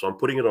 warm you up. So I'm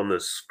putting it on the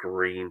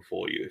screen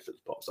for you if it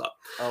pops up.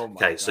 Oh, my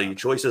Okay, God. so your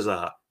choices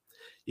are,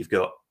 you've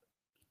got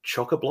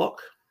Chock-a-Block,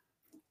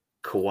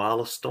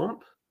 Koala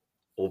Stomp,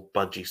 or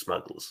Budgie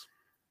Smugglers.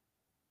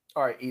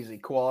 All right, easy.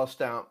 Koala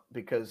Stomp,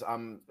 because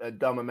I'm a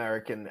dumb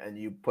American and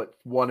you put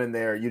one in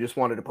there. You just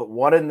wanted to put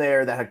one in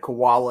there that had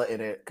koala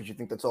in it because you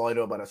think that's all I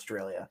know about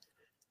Australia.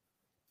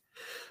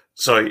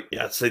 So,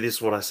 see, this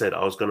is what I said.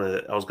 I was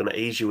gonna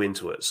ease you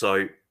into it.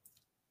 So,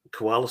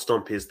 Koala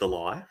Stomp is the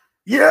lie.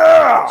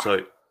 Yeah!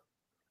 So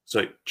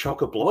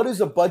Chock-a-Block. What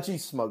is a Budgie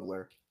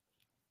Smuggler?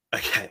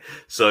 Okay,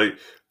 so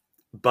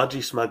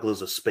Budgie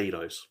Smugglers are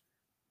Speedos.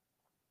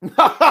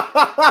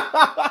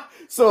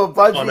 So a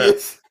budgie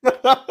is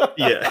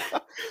yeah.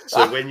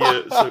 So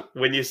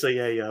when you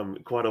see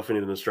quite often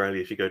in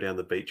Australia, if you go down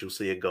the beach, you'll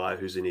see a guy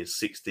who's in his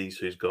 60s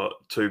who's got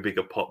too big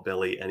a pot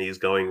belly and he's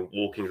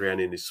walking around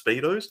in his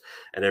Speedos,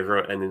 and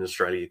in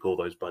Australia you call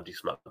those budgie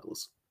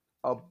smugglers.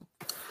 A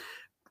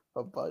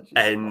budgie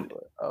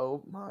smuggler.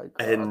 Oh my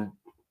God. And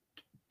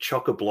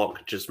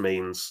Chock-a-Block just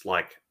means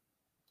like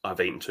I've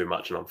eaten too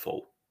much and I'm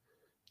full.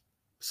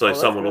 So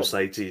someone will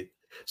say to you,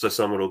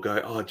 someone will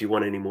go, "Oh, do you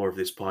want any more of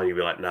this pie?" And you'll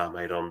be like, "Nah,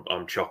 mate, I'm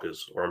Chockers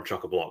or I'm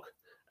Chock-a-Block,"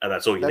 and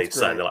that's all you need to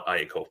say. And they're like, "Oh,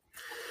 yeah, cool."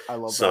 I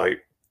love that.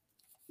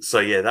 So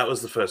yeah, that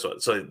was the first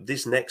one. So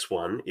this next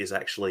one is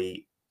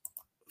actually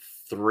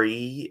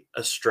 3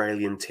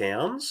 Australian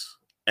towns,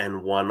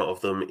 and one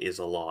of them is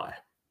a lie.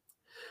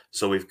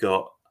 So we've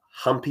got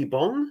Humpy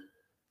Bong,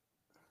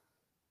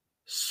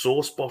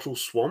 Sauce Bottle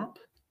Swamp,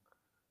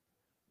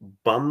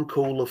 Bum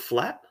Cooler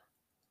Flat,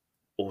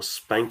 or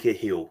Spanker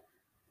Hill.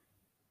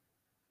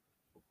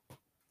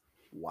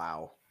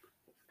 Wow.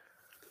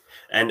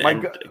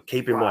 And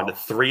keep in mind that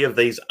 3 of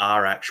these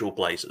are actual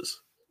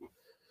places.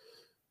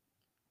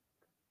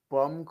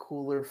 Bum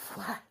Cooler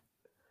Flat,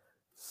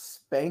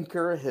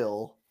 Spanker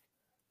Hill,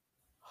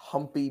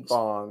 Humpy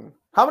Bong.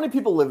 How many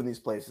people live in these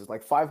places?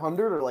 Like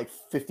 500 or like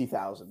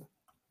 50,000?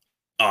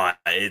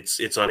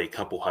 It's only a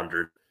couple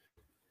hundred.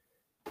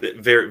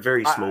 Very,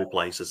 very small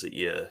places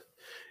that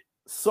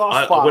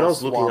Sauce Bottle when I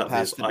was looking Swamp up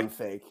has to be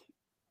fake.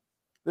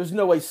 There's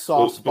no way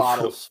Sauce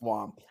Bottle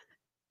Swamp.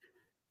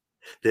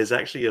 There's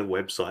actually a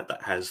website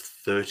that has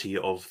 30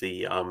 of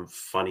the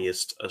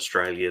funniest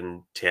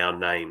Australian town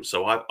names.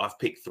 So I've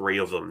picked 3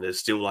 of them. There's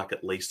still like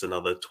at least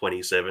another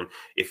 27,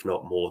 if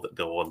not more, that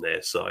go on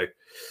there. So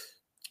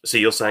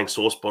you're saying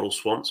Sauce Bottle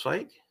Swamp's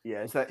fake?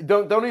 Yeah.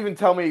 Don't even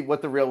tell me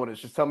what the real one is.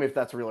 Just tell me if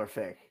that's real or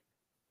fake.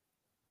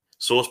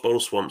 Sauce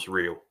Bottle Swamp's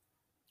real.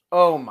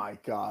 Oh my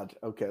God.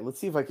 Okay, let's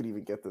see if I can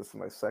even get this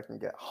in my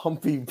second guess.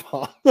 Humpy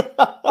Bong.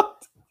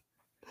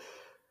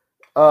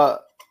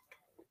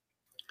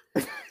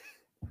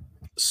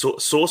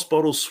 Sauce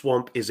Bottle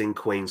Swamp is in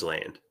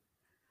Queensland,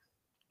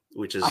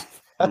 which is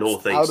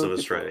northeast of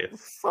Australia.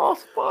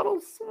 Sauce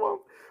Bottle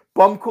Swamp.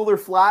 Bum cooler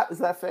flat, is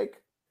that fake?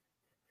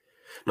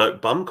 No,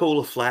 Bum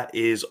Cooler Flat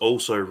is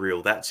also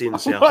real. That's in Oh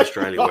South my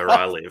Australia where God.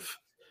 I live.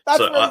 That's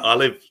So really... I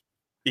live,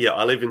 yeah,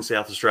 I live in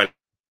South Australia.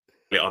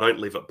 I don't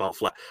live at Bum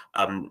Flat,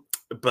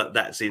 but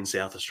that's in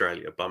South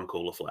Australia, Bum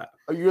Cooler Flat.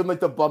 Are you in like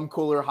the bum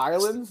cooler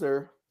Highlands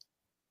or?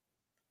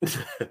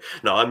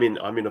 No, I'm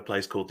in a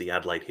place called the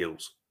Adelaide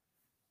Hills.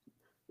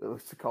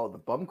 What's it called? The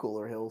bum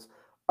cooler hills.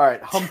 All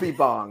right, Humpy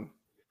Bong.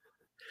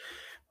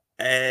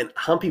 And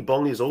Humpy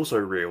Bong is also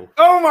real.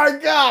 Oh my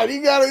God,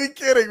 you gotta be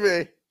kidding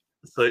me.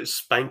 So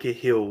Spanker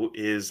Hill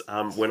is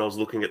when I was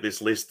looking at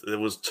this list, there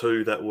was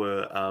two that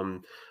were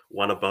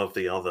one above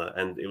the other,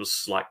 and it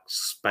was like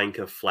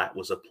Spanker Flat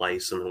was a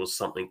place, and it was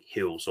something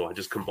hill. So I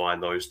just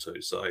combined those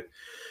two. So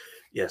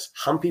yes,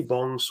 Humpy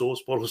Bong,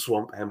 Sauce Bottle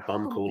Swamp, and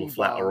Bum Cooler Humpy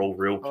Flat are Bong. all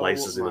real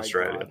places in my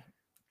Australia. God.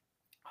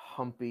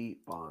 Humpy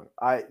Bong.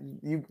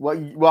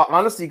 Well,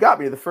 honestly, you got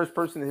me. The first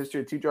person in the history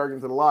of Two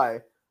Jargons and a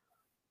Lie.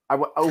 I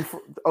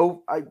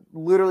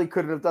literally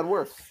couldn't have done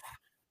worse.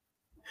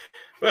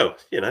 Well,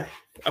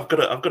 I've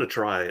got to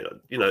try.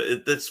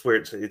 That's where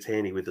it's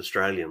handy with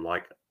Australian.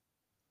 Like,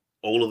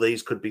 all of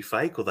these could be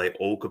fake, or they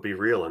all could be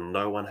real, and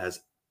no one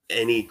has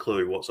any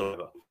clue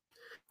whatsoever.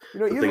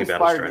 You've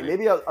inspired me.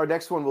 Maybe our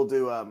next one we'll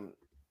do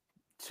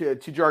two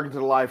jargons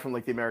and a lie from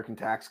like the American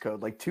tax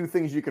code, like 2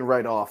 things you can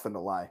write off in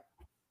a lie.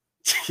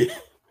 Yeah.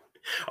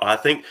 I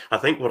think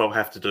what I'll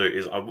have to do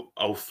is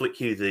I'll flick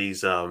you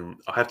these. I'll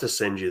have to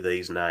send you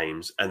these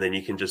names, and then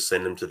you can just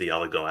send them to the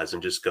other guys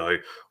and just go,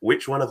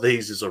 which one of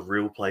these is a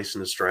real place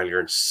in Australia,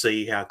 and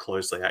see how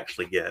close they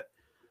actually get.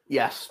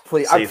 Yes,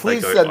 please.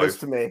 Please send this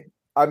to me.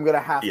 I'm gonna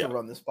have to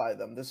run this by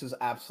them. This is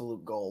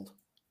absolute gold.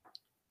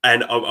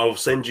 And I'll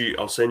send you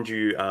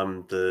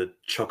the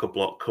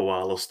Chock-a-Block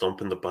Koala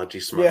Stomp and the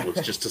Budgie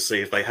Smugglers just to see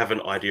if they have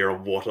an idea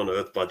on what on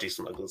earth Budgie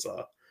Smugglers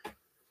are.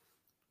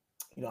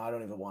 I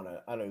don't even want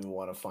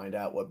to find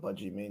out what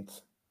budgie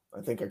means. I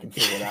think I can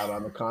figure it out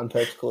on the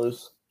context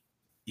clues.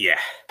 Yeah,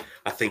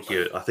 I think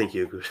you're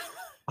good.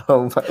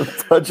 Oh,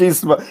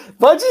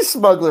 Budgie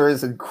Smuggler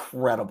is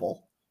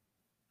incredible.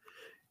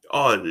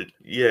 Oh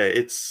yeah,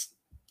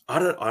 I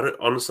don't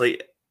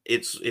honestly.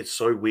 It's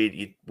so weird.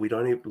 We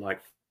don't even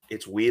like.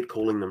 It's weird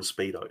calling them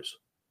Speedos.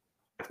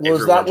 Well,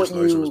 is that what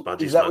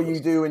you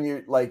do when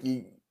you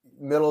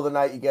middle of the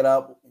night you get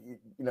up,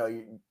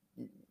 your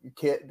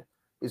kid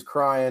is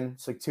crying,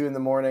 it's like 2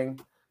 a.m,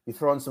 you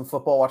throw in some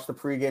football, watch the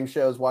pregame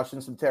shows,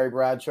 watching some Terry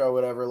Bradshaw or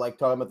whatever, like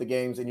talking about the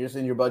games, and you're just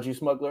in your Budgie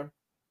Smuggler?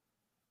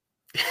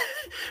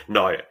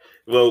 No.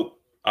 Well,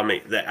 I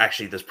mean,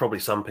 there's probably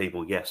some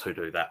people, yes, who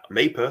do that.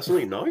 Me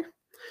personally, no.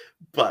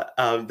 But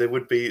there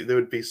would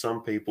be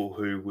some people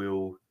who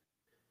will,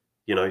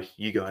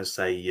 you guys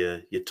say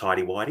your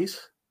tidy whities.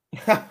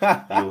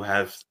 You'll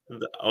have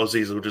the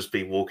Aussies will just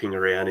be walking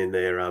around in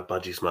their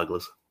Budgie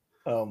Smugglers.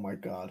 Oh my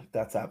God,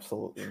 that's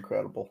absolutely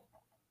incredible.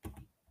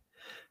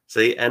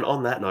 See, and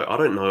on that note, I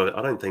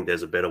don't think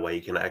there's a better way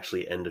you can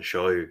actually end a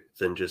show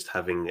than just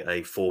having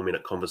a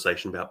 4-minute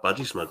conversation about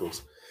Budgie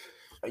Smugglers.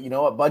 You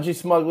know what? Budgie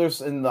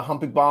Smugglers in the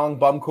Humpy Bong,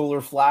 Bum Cooler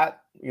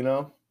Flat,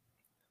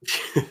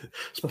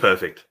 It's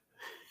perfect.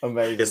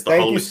 Amazing.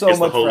 Thank you so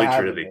much for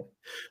having me.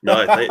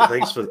 No,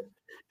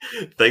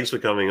 thanks for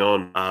coming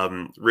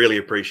on. Really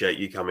appreciate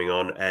you coming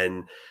on.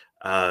 And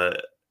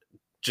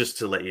just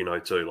to let you know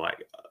too,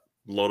 like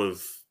a lot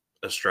of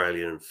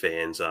Australian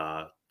fans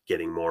are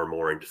getting more and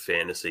more into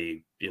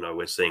fantasy.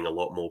 We're seeing a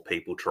lot more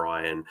people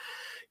try and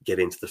get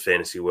into the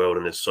fantasy world,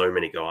 and there's so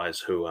many guys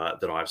who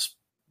that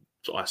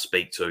I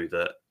speak to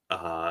that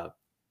are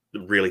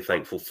really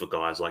thankful for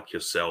guys like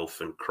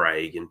yourself and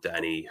Craig and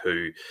Danny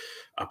who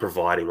are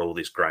providing all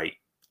this great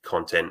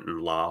content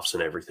and laughs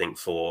and everything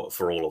for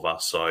all of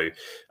us. So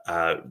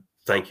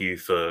thank you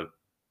for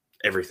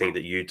everything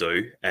that you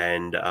do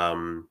and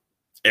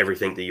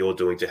everything that you're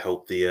doing to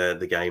help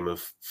the game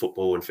of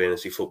football and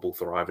fantasy football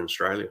thrive in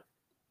Australia.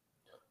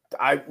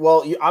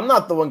 I'm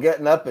not the one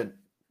getting up at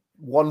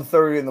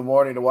 1:30 in the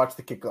morning to watch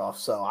the kickoff.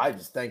 So I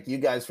just thank you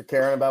guys for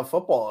caring about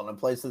football and a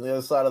place on the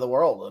other side of the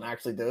world and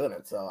actually doing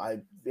it. So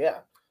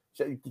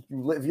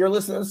if you're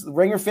listening to this, the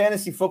Ringer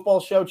Fantasy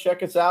Football Show,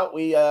 check us out.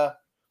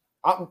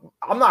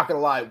 I'm not going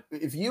to lie.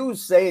 If you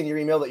say in your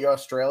email that you're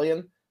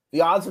Australian,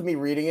 the odds of me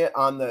reading it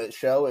on the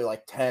show are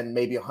like 10,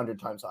 maybe 100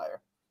 times higher.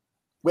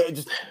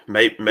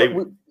 Maybe.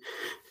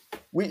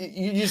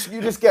 You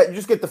just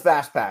get the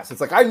fast pass.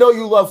 It's like, I know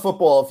you love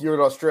football if you're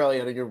an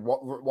Australian and you're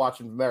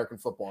watching American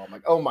football. I'm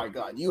like, oh my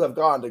God, you have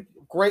gone to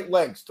great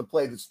lengths to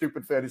play the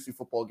stupid fantasy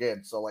football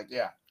game. So like,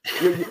 yeah,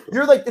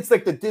 you're like, it's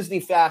like the Disney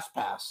fast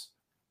pass.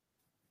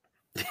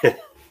 Do you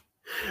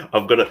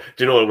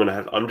know what I'm going to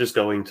have? I'm just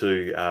going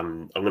to,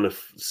 I'm going to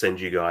send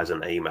you guys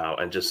an email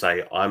and just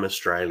say, I'm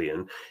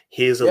Australian.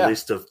 Here's a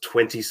list of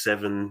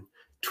 27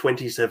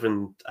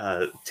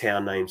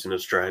 town names in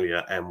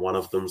Australia, and one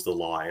of them's the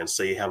lie, and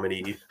see how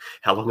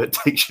long it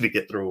takes you to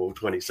get through all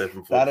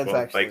 27. That is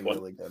actually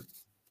really good.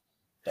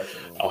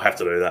 I'll have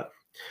to do that.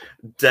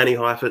 Danny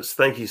Heifetz,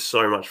 thank you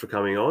so much for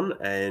coming on.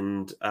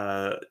 And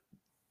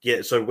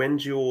so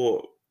when's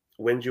your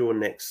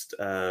next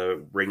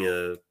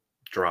Ringer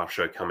draft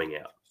show coming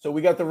out? So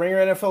we got the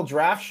Ringer NFL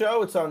Draft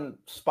Show. It's on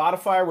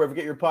Spotify, wherever you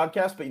get your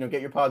podcast, but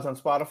get your pods on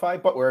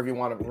Spotify, but wherever you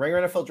want them.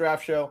 Ringer NFL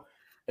Draft Show,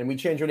 and we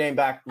change our name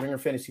back, Ringer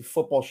Fantasy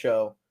Football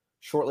Show,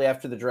 shortly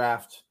after the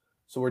draft.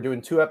 So we're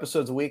doing 2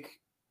 episodes a week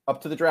up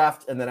to the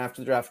draft, and then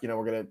after the draft, we're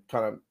going to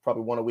kind of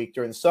probably 1 a week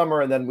during the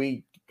summer, and then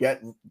we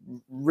get a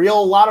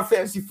lot of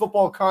fantasy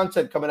football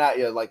content coming at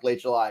you like late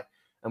July,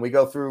 and we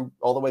go through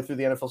all the way through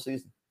the NFL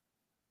season.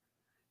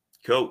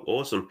 Cool,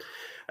 awesome.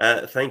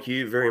 Thank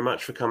you very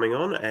much for coming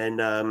on,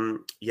 and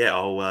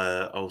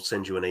I'll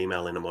send you an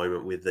email in a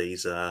moment with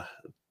these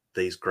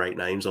great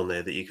names on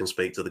there that you can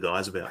speak to the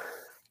guys about.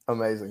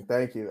 Amazing,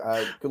 thank you.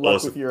 Good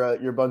luck with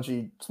your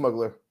bungee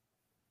smuggler.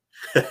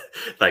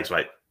 Thanks,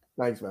 mate.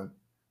 Thanks, man.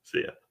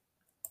 See ya.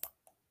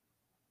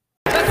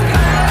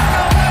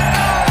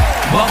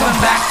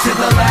 Welcome back to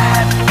the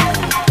lab.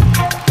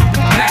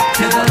 Back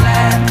to the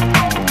lab.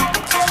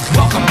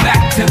 Welcome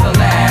back to the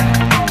lab.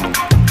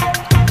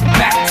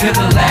 Back to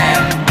the lab.